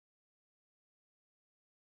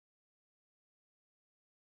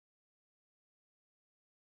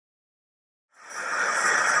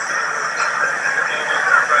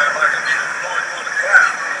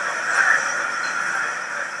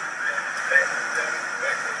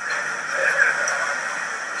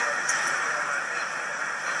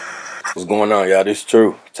What's going on, y'all? This is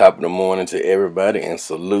True. Top of the morning to everybody, and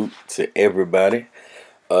salute to everybody.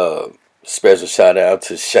 Uh, Special shout out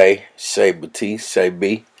to Shay Batiste, Shay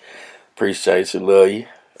B. Appreciate you, love you,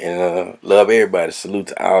 and love everybody. Salute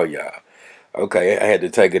to all y'all. Okay, I had to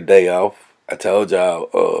take a day off. I told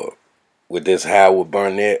y'all with this Howard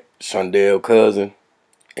Barnett, Shundale cousin,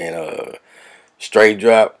 and straight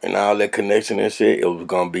drop and all that connection and shit, it was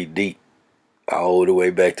gonna be deep all the way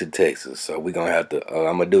back to Texas. So we gonna have to.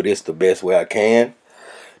 I'm gonna do this the best way I can.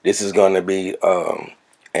 This is going to be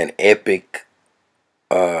an epic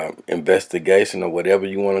investigation or whatever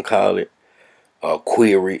you want to call it,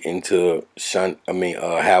 query into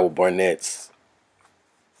Howard Barnett's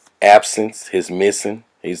absence, his missing.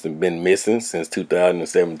 He's been missing since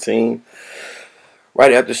 2017.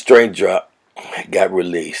 Right after Straight Drop got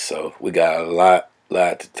released, so we got a lot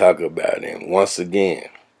to talk about. And once again,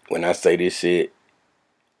 when I say this shit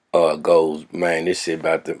goes, man, this shit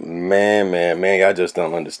about to man, y'all just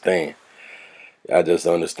don't understand. I just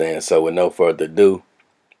understand. So with no further ado,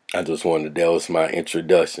 that was my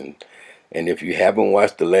introduction. And if you haven't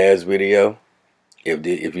watched the last video,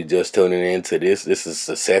 if you're just tuning into this is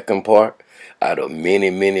the second part out of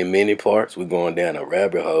many parts. We're going down a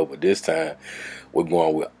rabbit hole, but this time we're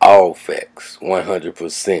going with all facts,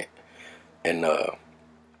 100%. And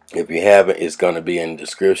if you haven't, it's going to be in the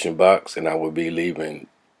description box, and I will be leaving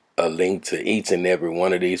a link to each and every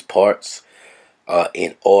one of these parts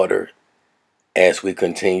in order as we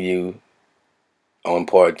continue on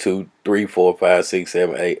part 2, 3, 4, 5, 6,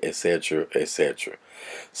 7, 8, etc., etc.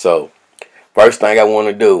 So, first thing I want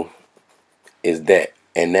to do is that,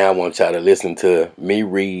 and now I want y'all to listen to me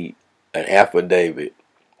read an affidavit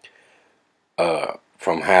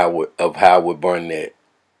from Howard Barnett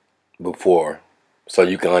before, so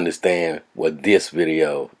you can understand what this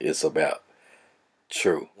video is about.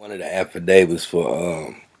 True. One of the affidavits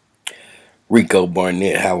for Rico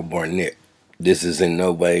Barnett, Howard Barnett. This is in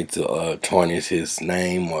no way to tarnish his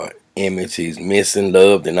name or image. He's missing,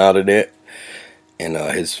 loved, and all of that. And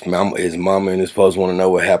his mama and his folks want to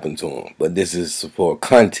know what happened to him. But this is for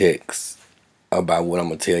context about what I'm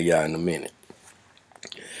going to tell y'all in a minute.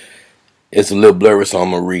 It's a little blurry, so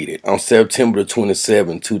I'm going to read it. On September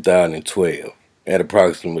 27, 2012, at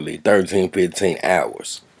approximately 13:15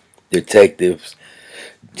 hours, detectives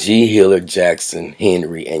G. Hiller, Jackson,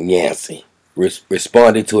 Henry, and Yancey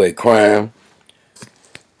responded to a Crime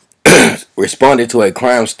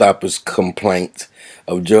Stoppers complaint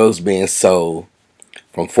of drugs being sold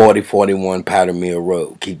from 4041 Powder Mill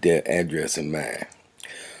Road. Keep that address in mind.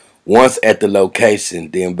 Once at the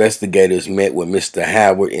location, the investigators met with Mr.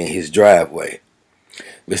 Howard in his driveway.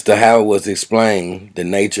 Mr. Howard was explaining the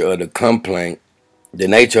nature of the complaint,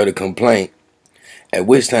 at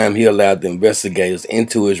which time he allowed the investigators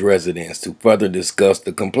into his residence to further discuss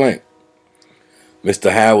the complaint.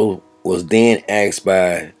 Mr. Howard was then asked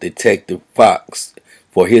by Detective Fox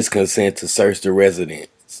for his consent to search the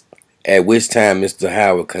residence, at which time Mr.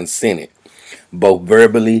 Howard consented, both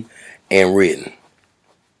verbally and written.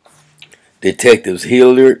 Detectives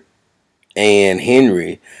Hilliard and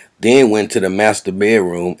Henry then went to the master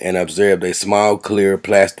bedroom and observed a small clear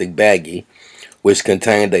plastic baggie which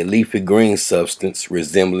contained a leafy green substance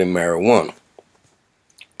resembling marijuana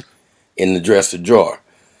in the dresser drawer.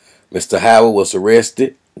 Mr. Howard was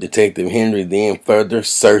arrested. Detective Henry then further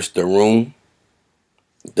searched the room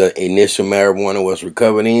the initial marijuana was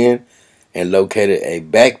recovered in and located a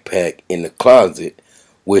backpack in the closet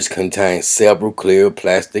which contained several clear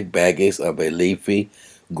plastic baggies of a leafy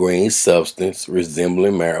green substance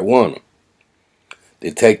resembling marijuana.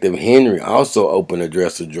 Detective Henry also opened a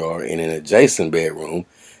dresser drawer in an adjacent bedroom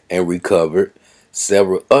and recovered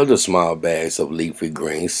several other small bags of leafy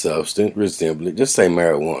green substance resembling, just say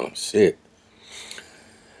marijuana, shit.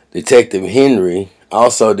 Detective Henry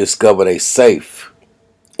also discovered a safe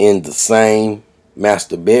in the same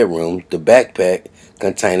master bedroom the backpack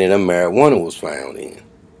containing a marijuana was found in.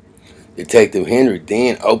 Detective Henry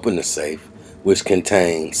then opened the safe, which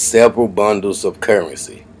contained several bundles of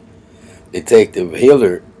currency. Detective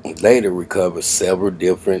Hilliard later recovered several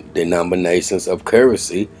different denominations of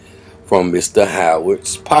currency from Mr.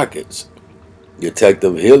 Howard's pockets.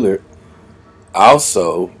 Detective Hilliard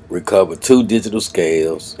also recovered 2 digital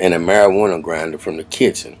scales and a marijuana grinder from the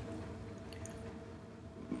kitchen,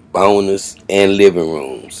 bonus, and living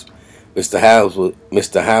rooms. Mr.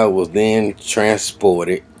 Howard was then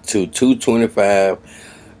transported to 225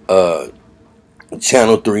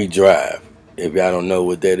 Channel 3 Drive. If y'all don't know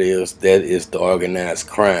what that is the organized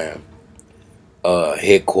crime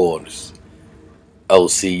headquarters,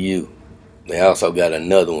 OCU. They also got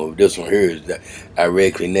another one. This one here is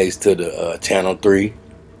directly next to the Channel 3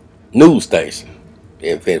 news station.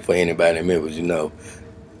 For anybody in Memphis, you know.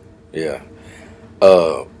 Yeah.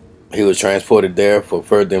 He was transported there for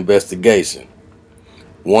further investigation.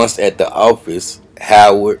 Once at the office,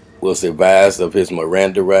 Howard was advised of his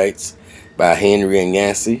Miranda rights by Henry and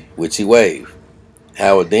Yancey, which he waived.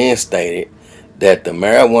 Howard then stated that the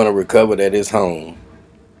marijuana recovered at his home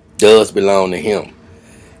does belong to him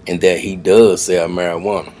and that he does sell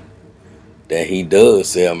marijuana. The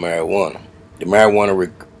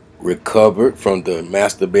marijuana recovered from the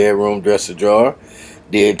master bedroom dresser drawer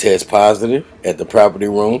did test positive at the property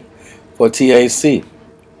room for THC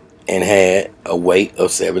and had a weight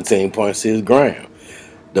of 17.6 grams.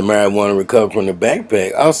 The marijuana recovered from the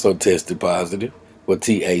backpack also tested positive for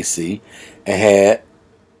THC and had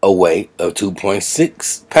a weight of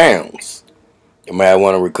 2.6 pounds. The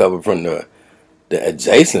marijuana recovered from the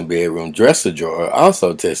adjacent bedroom dresser drawer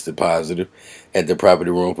also tested positive at the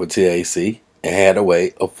property room for THC and had a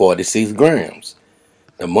weight of 46 grams.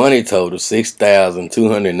 The money totaled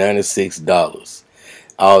 $6,296.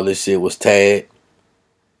 All this shit was tagged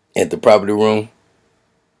at the property room,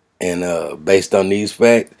 and based on these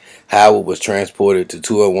facts, Howard was transported to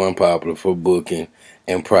 201 Poplar for booking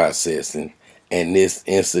and processing, and this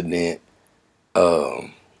incident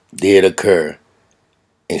did occur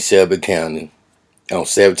in Shelby County on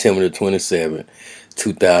September the 27th,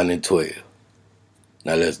 2012.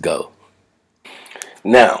 Now let's go.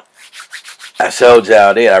 Now, I showed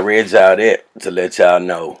y'all that, I read y'all that to let y'all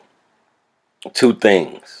know two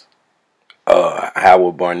things.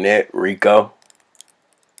 Howard Barnett, Rico,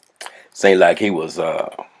 seemed like he was,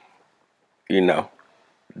 you know,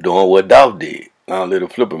 doing what Dolph did, little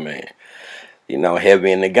flipper man, you know,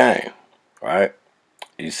 heavy in the game, right?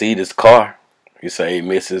 You see this car, you say he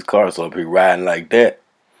missed his car, so if he riding like that,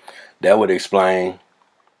 that would explain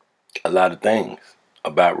a lot of things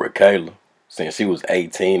about Raquela, since she was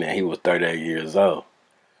 18 and he was 38 years old,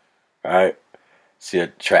 right? She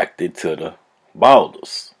attracted to the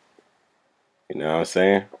ballers, you know what I'm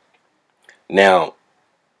saying? Now,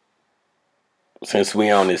 since we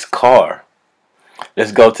on this car,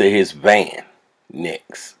 let's go to his van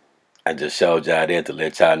next. I just showed y'all that to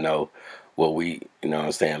let y'all know what we, you know what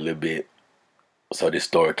I'm saying, a little bit, so this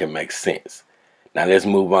story can make sense. Now let's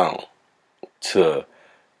move on to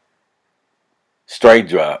Straight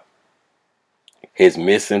Drop, his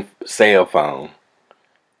missing cell phone,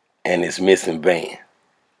 and his missing van.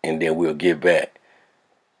 And then we'll get back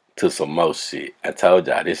to some more shit. I told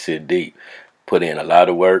y'all this shit deep. Put in a lot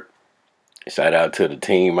of work. Shout out to the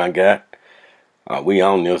team I got. We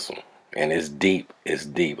on this one. And it's deep. It's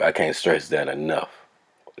deep. I can't stress that enough.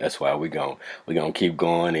 That's why we gonna keep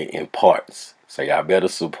going in parts. So y'all better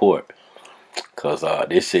support. Cause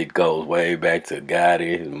this shit goes way back to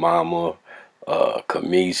Gotti, his mama,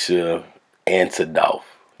 Kamisha, and to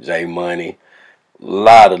Dolph. J Money.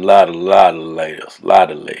 Lot of layers.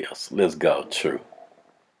 Let's go. True.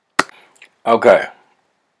 Okay.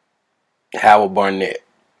 Howard Barnett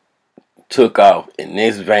took off in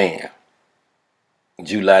this van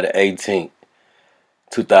July the 18th,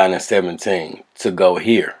 2017 to go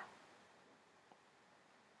here.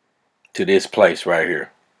 To this place right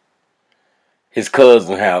here. His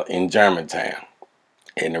cousin's house in Germantown.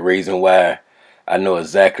 And the reason why I know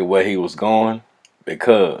exactly where he was going,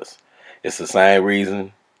 because it's the same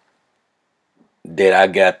reason that I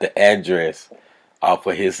got the address off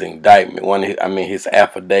of his indictment. His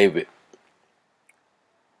affidavit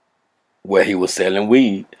where he was selling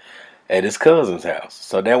weed at his cousin's house.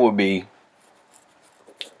 So that would be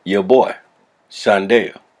your boy,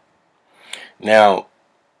 Shundale. Now,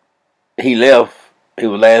 he left. He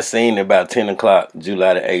was last seen at about 10 o'clock,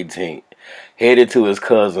 July the 18th. Headed to his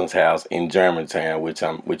cousin's house in Germantown,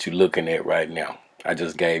 which you're looking at right now. I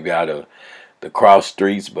just gave y'all the cross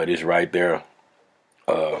streets, but it's right there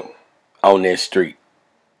on that street.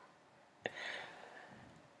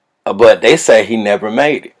 But they say he never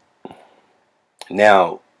made it.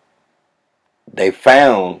 Now, they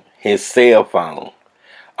found his cell phone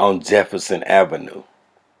on Jefferson Avenue.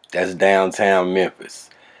 That's downtown Memphis.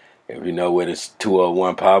 If you know where this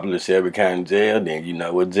 201 Poplar Shelby County Jail, then you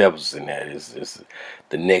know what Jefferson that is. It's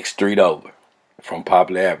the next street over from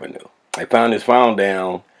Poplar Avenue. They found his phone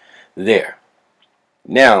down there.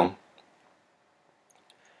 Now,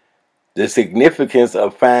 the significance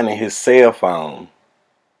of finding his cell phone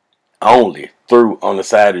only through on the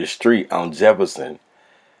side of the street on Jefferson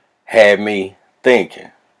had me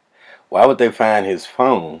thinking, why would they find his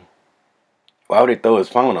phone? Why would they throw his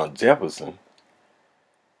phone on Jefferson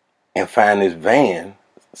and find his van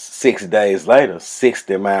 6 days later,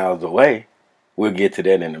 60 miles away? We'll get to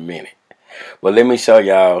that in a minute. But let me show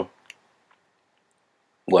y'all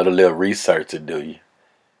What a little research to do you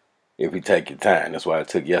if you take your time. That's why I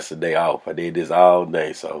took yesterday off. I did this all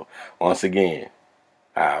day. So once again,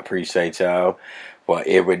 I appreciate y'all for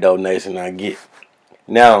every donation I get.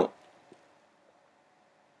 Now,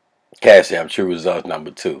 Cash App True Results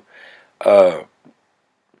 #2.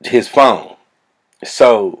 His phone.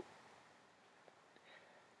 So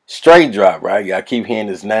Straight Drop, right? Y'all keep hearing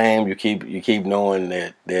his name. You keep knowing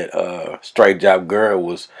that Straight Drop girl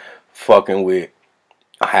was fucking with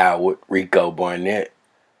Howard Rico Barnett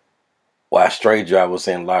while Straight Drop was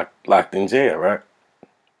locked in jail, right?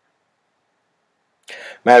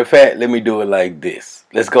 Matter of fact, let me do it like this.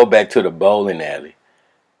 Let's go back to the bowling alley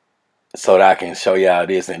so that I can show y'all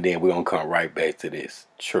this, and then we're gonna come right back to this.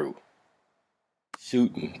 True.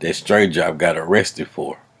 Shooting that Straight Drop got arrested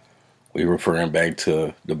for. We referring back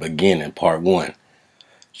to the beginning, part 1.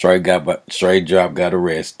 Straight Drop got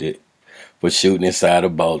arrested for shooting inside a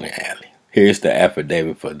bowling alley. Here's the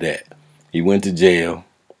affidavit for that. He went to jail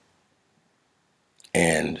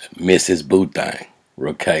and missed his boo thing,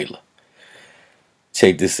 Rakayla.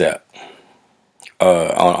 Check this out.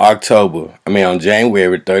 On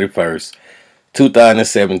January 31st,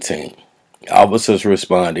 2017, officers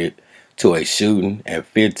responded to a shooting at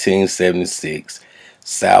 1576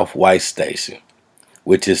 South White Station,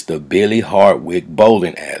 which is the Billy Hardwick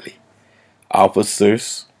bowling alley.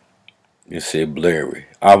 Officers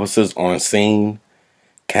on scene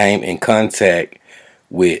came in contact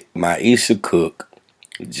with Maisha Cook,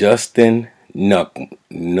 Justin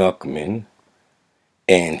Nuckman,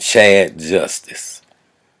 and Chad Justice,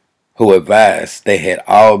 who advised they had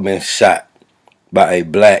all been shot by a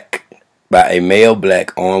male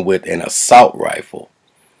black armed with an assault rifle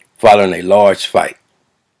following a large fight.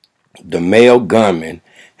 The male gunman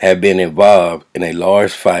had been involved in a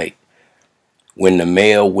large fight when the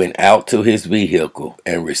male went out to his vehicle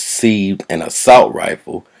and received an assault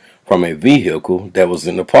rifle from a vehicle that was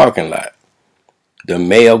in the parking lot. The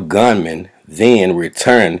male gunman then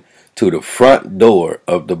returned to the front door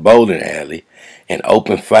of the bowling alley and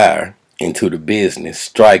opened fire into the business,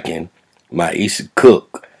 striking Maisha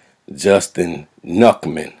Cook, Justin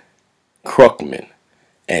Nuckman,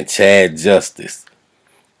 and Chad Justice.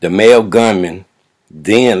 The male gunman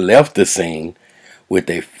then left the scene with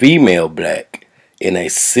a female black in a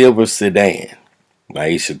silver sedan.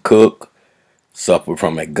 Maisha Cook suffered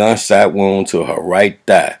from a gunshot wound to her right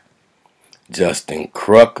thigh. Justin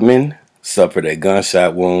Kruckman suffered a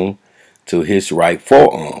gunshot wound to his right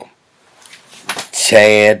forearm.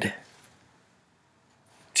 Chad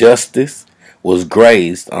Justice was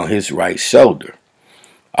grazed on his right shoulder.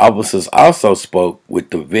 Officers also spoke with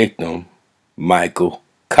the victim, Michael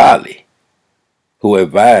Colley, who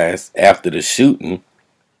advised after the shooting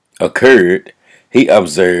occurred, he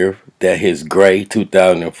observed that his gray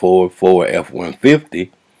 2004 Ford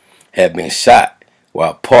F-150 had been shot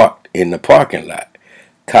while parked in the parking lot.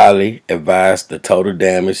 Colley advised the total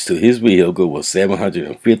damage to his vehicle was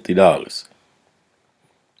 $750.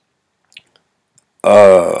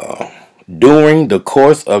 During the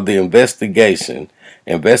course of the investigation,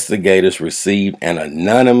 investigators received an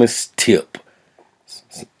anonymous tip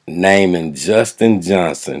naming Justin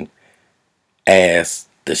Johnson as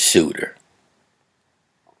the shooter.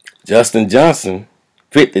 Justin Johnson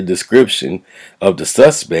fit the description of the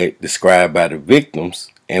suspect described by the victims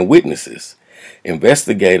and witnesses.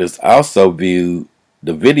 Investigators also viewed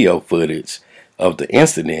the video footage of the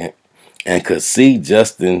incident and could see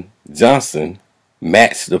Justin Johnson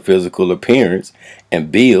match the physical appearance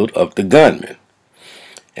and build of the gunman.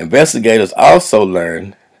 Investigators also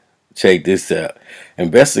learned, check this out,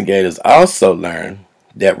 investigators also learned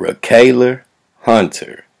that Rakayla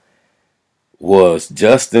Hunter was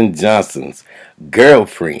Justin Johnson's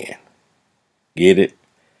girlfriend, get it,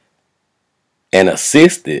 and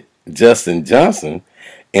assisted Justin Johnson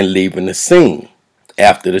in leaving the scene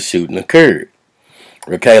after the shooting occurred.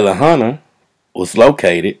 Rakayla Hunter was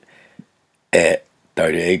located at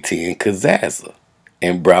 3810 Kazaza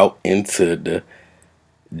and brought into the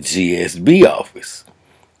GSB office.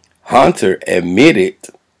 Hunter admitted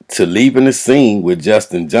to leaving the scene with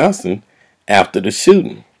Justin Johnson after the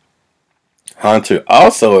shooting. Hunter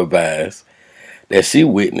also advised that she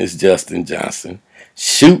witnessed Justin Johnson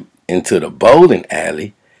shoot into the bowling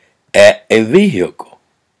alley at a vehicle.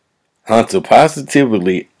 Hunter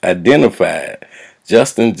positively identified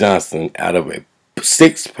Justin Johnson out of a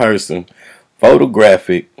 6-person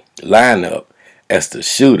photographic lineup as the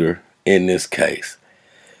shooter in this case.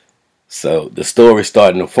 So the story's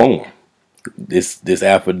starting to form. This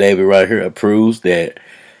affidavit right here proves that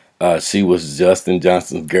she was Justin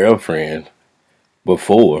Johnson's girlfriend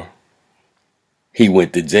before he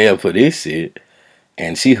went to jail for this shit,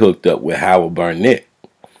 and she hooked up with Howard Barnett.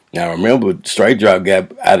 Now remember, Straight Drop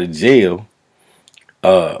got out of jail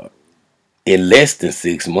in less than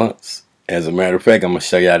 6 months. As a matter of fact, I'm gonna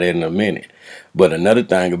show y'all that in a minute. But another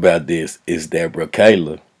thing about this is that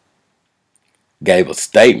Kayla gave a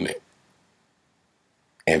statement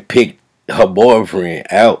and picked her boyfriend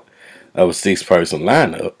out of a 6-person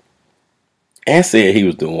lineup and said he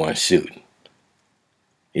was the one shooting.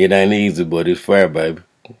 It ain't easy, but it's fair, baby.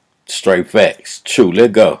 Straight facts. True.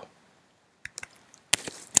 Let go.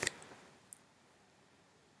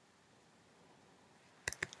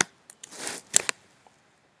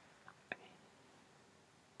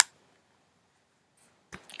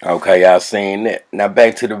 Okay, y'all seen that. Now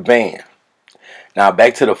back to the van. Now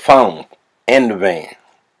back to the phone and the van.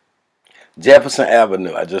 Jefferson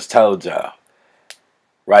Avenue, I just told y'all.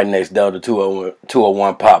 Right next door to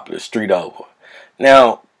 201 Poplar, street over.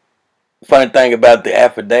 Now, funny thing about the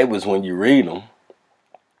affidavits when you read them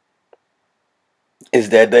is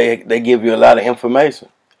that they give you a lot of information.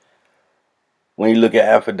 When you look at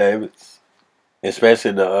affidavits,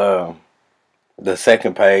 especially the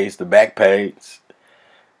second page, the back page,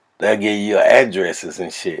 they'll give you your addresses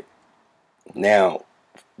and shit. Now,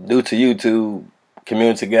 due to YouTube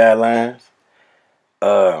community guidelines,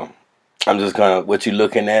 I'm just gonna, what you're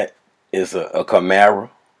looking at is a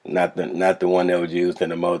Camaro, not the one that was used in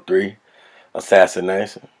the Mo 3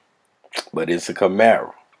 assassination, but it's a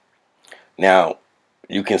Camaro. Now,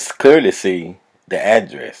 you can clearly see the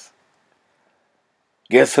address.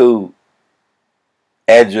 Guess who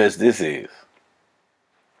address this is?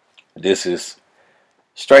 This is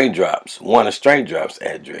Straight Dropp's, one of Straight Dropp's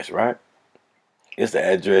address, right? It's the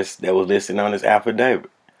address that was listed on his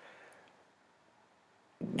affidavit.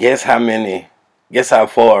 Guess how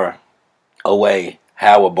far away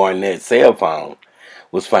Howard Barnett's cell phone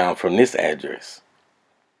was found from this address?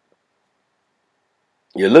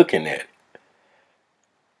 You're looking at it.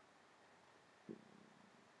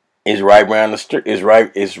 It's right around the street.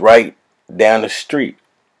 It's right down the street.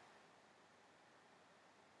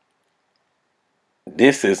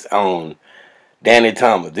 This is on Danny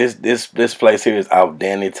Thomas. This place here is off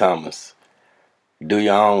Danny Thomas. Do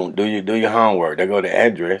your homework. They go to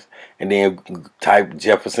address and then type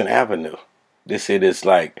Jefferson Avenue. This shit is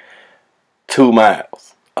like 2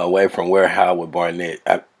 miles away from where Howard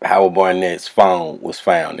Barnett's phone was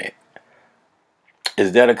found at.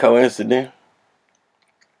 Is that a coincidence?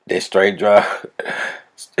 That Straight Drop,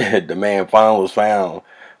 the man's phone was found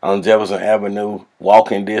on Jefferson Avenue,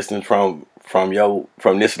 walking distance from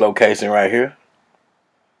this location right here?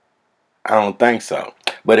 I don't think so.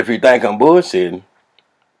 But if you think I'm bullshitting,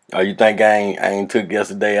 or you think I ain't took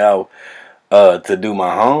yesterday off to do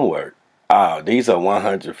my homework, these are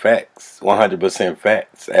 100 facts, 100%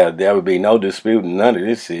 facts. There would be no disputing none of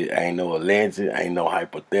this shit. Ain't no alleged, ain't no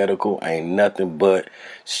hypothetical, ain't nothing but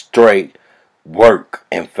straight work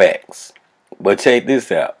and facts. But check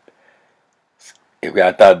this out. If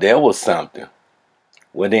y'all thought there was something,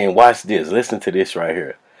 well then watch this. Listen to this right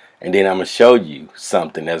here. And then I'm going to show you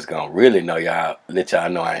something that's going to really let y'all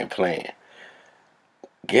know I ain't playing.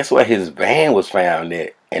 Guess what his van was found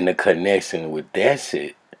at and the connection with that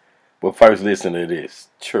shit? But first listen to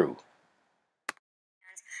this. True.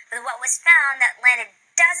 With what was found that landed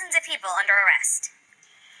dozens of people under arrest.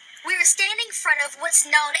 We are standing in front of what's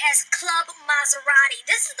known as Club Maserati.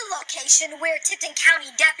 This is the location where Tipton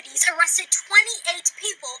County deputies arrested 28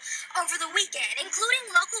 people over the weekend,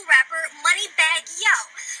 including local rapper Moneybagg Yo.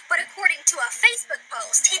 But according to a Facebook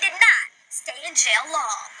post, he did not stay in jail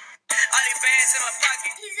long.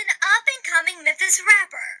 He's an up-and-coming Memphis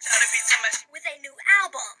rapper with a new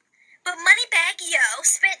album. But Moneybagg Yo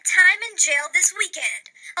spent time in jail this weekend,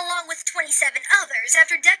 along with 27 others,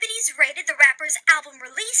 after deputies raided the rapper's album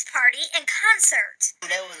release party and concert.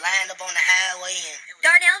 They were lined up on the highway.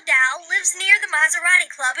 Darnell Dow lives near the Maserati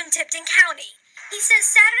Club in Tipton County. He says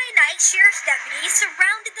Saturday night sheriff's deputies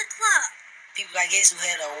surrounded the club. People, I guess, who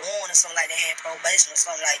had a warrant or something like that, had probation or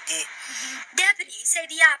something like that. Deputies say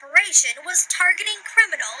the operation was targeting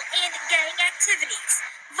criminal and gang activities,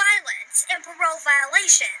 violence, and parole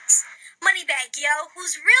violations. Moneybagg Yo,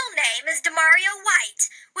 whose real name is Demario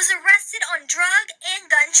White, was arrested on drug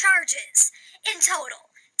and gun charges. In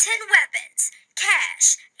total, 10 weapons,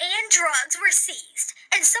 cash, and drugs were seized,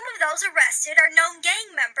 and some of those arrested are known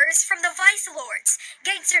gang members from the Vice Lords,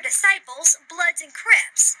 Gangster Disciples, Bloods, and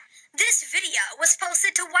Crips. This video was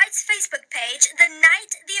posted to White's Facebook page the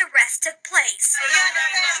night the arrest took place,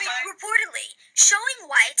 reportedly showing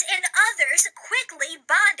White and others quickly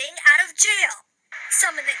bonding out of jail.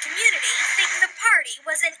 Some in the community think the party party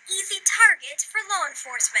was an easy target for law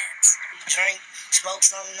enforcement. You drink, smoke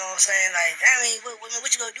something, you know what I'm saying? Like, I mean,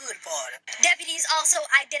 what you gonna do at the party? Deputies also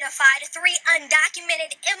identified 3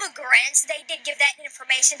 undocumented immigrants. They did give that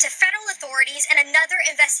information to federal authorities, and another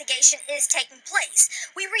investigation is taking place.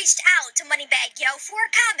 We reached out to Moneybag Yo for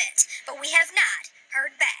a comment, but we have not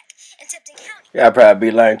heard back. In Tipton County, Y'all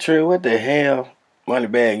probably be like, True, what the hell?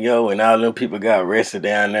 Moneybag Yo and all them people got arrested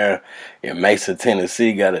down there in Mesa,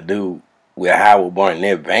 Tennessee got to do with Howard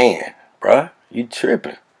Barnett van, bruh. You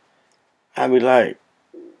tripping. I be like,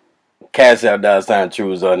 Cash Out $ True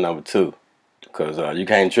Result number 2. Because you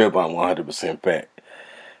can't trip on 100% fact.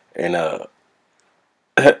 And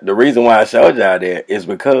the reason why I showed y'all that is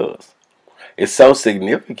because it's so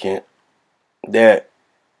significant that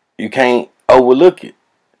you can't overlook it.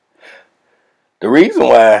 The reason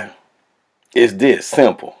why is this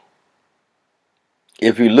simple.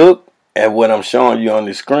 If you look at what I'm showing you on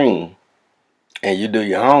the screen and you do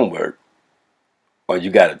your homework, or you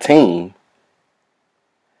got a team,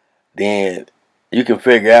 then you can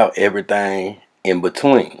figure out everything in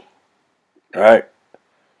between, right?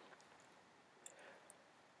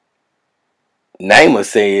 Namer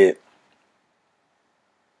said,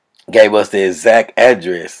 gave us the exact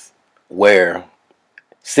address where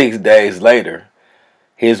 6 days later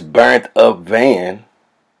his burnt up van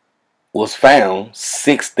was found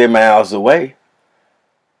 60 miles away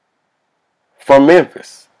from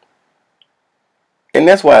Memphis. And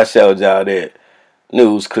that's why I showed y'all that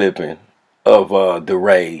news clipping of the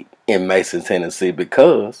raid in Mason, Tennessee,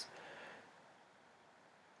 because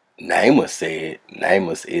Namer said,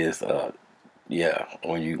 Nameless is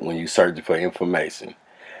when you search for information,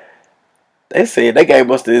 they said they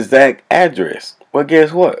gave us the exact address. Well,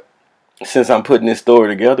 guess what? Since I'm putting this story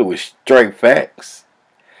together with straight facts,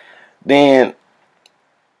 then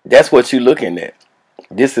that's what you're looking at.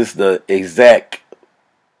 This is the exact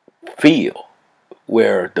field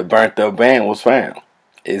where the burnt up van was found.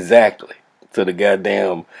 Exactly. To the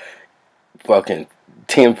goddamn fucking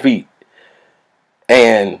 10 feet.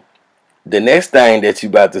 And the next thing that you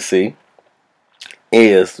about to see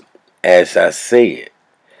is, as I said,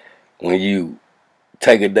 when you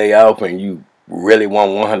take a day off and you really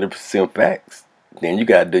want 100% facts, then you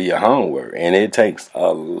got to do your homework. And it takes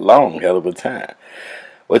a long hell of a time.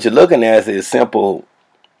 What you're looking at is a simple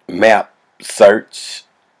map search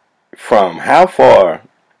from how far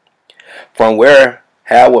from where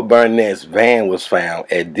Howard Barnett's van was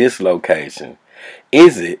found at this location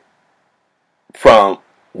is it from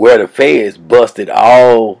where the feds busted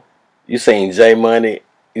all. You seen J Money,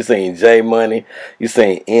 you seen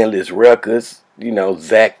Endless Records, you know,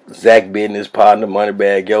 Zach business partner,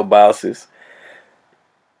 Moneybag Yo bosses.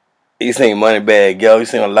 You seen Moneybag Yo, you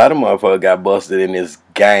seen a lot of motherfuckers got busted in this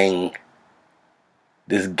gang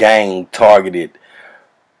targeted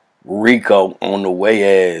RICO on the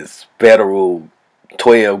way as federal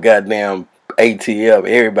 12 goddamn ATF,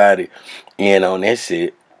 everybody in on that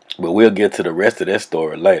shit. But we'll get to the rest of that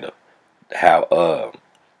story later. How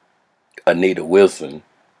Anita Wilson,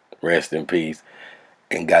 rest in peace,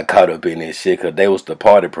 and got caught up in this shit because they was the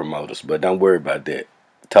party promoters. But don't worry about that.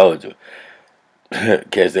 Told you.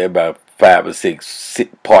 Catch that about 5 or 6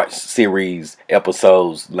 part series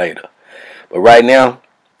episodes later. But right now,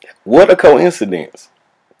 what a coincidence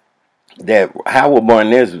that Howard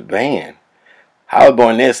Barnett's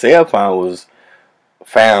cell phone was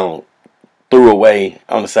found threw away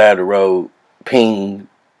on the side of the road, pinged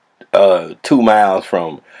 2 miles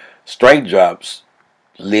from Straight Drop's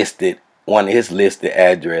one of his listed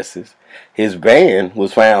addresses. His van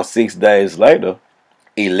was found 6 days later,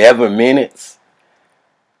 11 minutes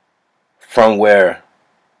from where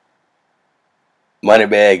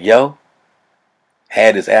Moneybag Yo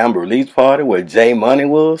had his album release party, where J Money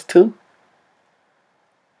was too.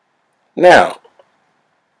 Now,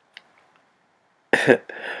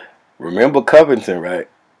 remember Covington, right?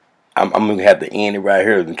 I'm going to have to end it right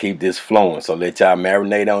here and keep this flowing, so let y'all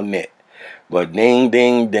marinate on that. But ding,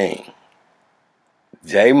 ding, ding.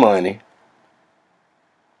 J Money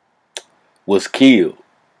was killed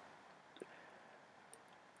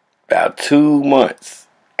about 2 months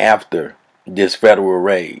after this federal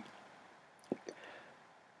raid.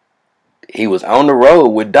 He was on the road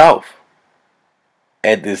with Dolph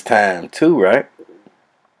at this time too, right?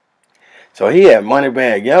 So he had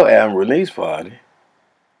Moneybag Yo album release party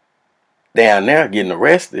down there getting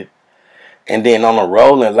arrested. And then on a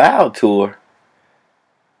Rolling Loud tour,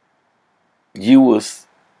 you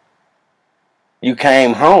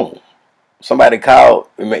came home. Somebody called,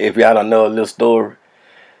 if y'all don't know a little story,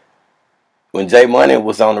 when J Money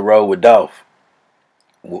was on the road with Dolph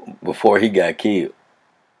before he got killed,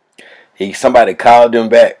 Somebody called him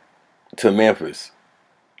back to Memphis,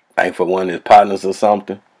 I think for one of his partners or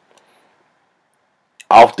something,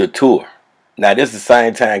 off the tour. Now this is the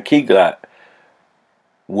same time Key Glock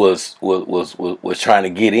was trying to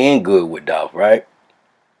get in good with Dolph, right?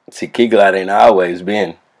 See, Key Glock ain't always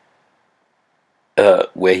been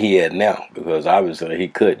where he at now, because obviously he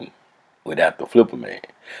couldn't without the Flipper Man.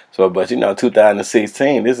 So, but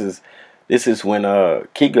 2016, this is when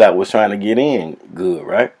Key Glock was trying to get in good,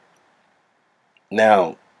 right?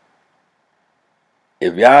 Now,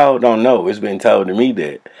 if y'all don't know, it's been told to me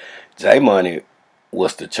that J Money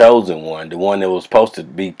was the chosen one, the one that was supposed to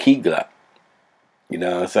be Key Glock. You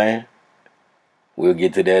know what I'm saying? We'll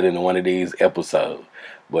get to that in one of these episodes.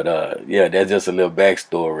 But yeah, that's just a little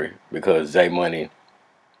backstory, because J Money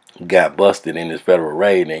got busted in this federal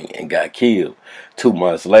raid and got killed 2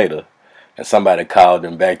 months later. And somebody called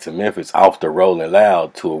him back to Memphis off the Rolling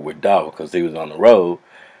Loud tour with Dolph, because he was on the road.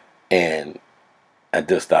 And I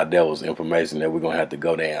just thought that was information that we're going to have to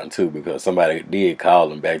go down to, because somebody did call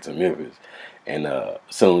him back to Memphis. And as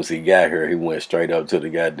soon as he got here, he went straight up to the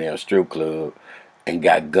goddamn strip club and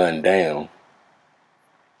got gunned down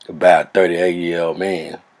by a 38-year-old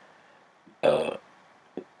man.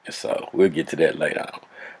 So we'll get to that later on.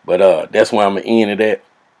 But that's where I'm going to end it at.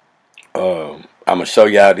 I'm going to show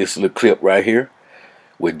y'all this little clip right here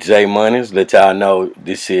with J Money's. Let y'all know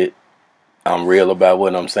this shit, I'm real about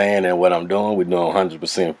what I'm saying and what I'm doing. We're doing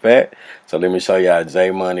 100% fact. So let me show y'all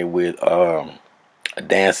J Money with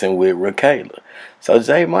dancing with Rakayla. So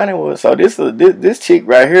J Money was, so this chick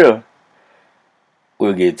right here,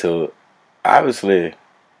 we'll get to it. Obviously,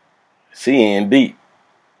 she in deep.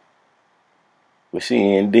 But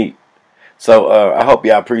she in deep. So I hope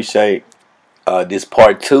y'all appreciate this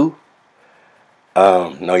part 2.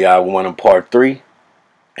 Know y'all wanted part 3.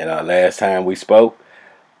 And last time we spoke,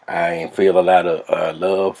 I ain't feel a lot of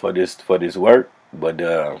love for this work. But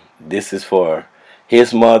this is for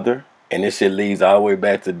his mother, and this shit leads all the way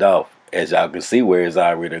back to Dolph, as y'all can see where it's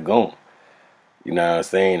already going. You know what I'm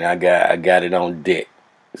saying? I got it on deck.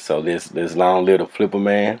 So this long little Flipper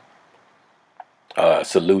Man.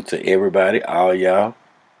 Salute to everybody, all y'all.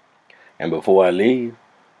 And before I leave,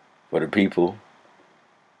 for the people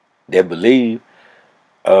that believe,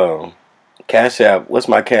 Cash App, what's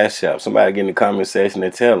my Cash App? Somebody get in the comment section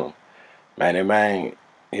and tell them. Man, that man,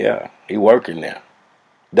 yeah, he working now.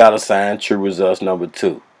 $ True Results number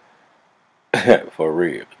 2. For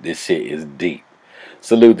real, this shit is deep.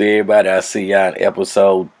 Salute to everybody. I see y'all in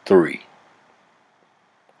episode 3.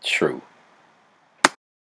 True.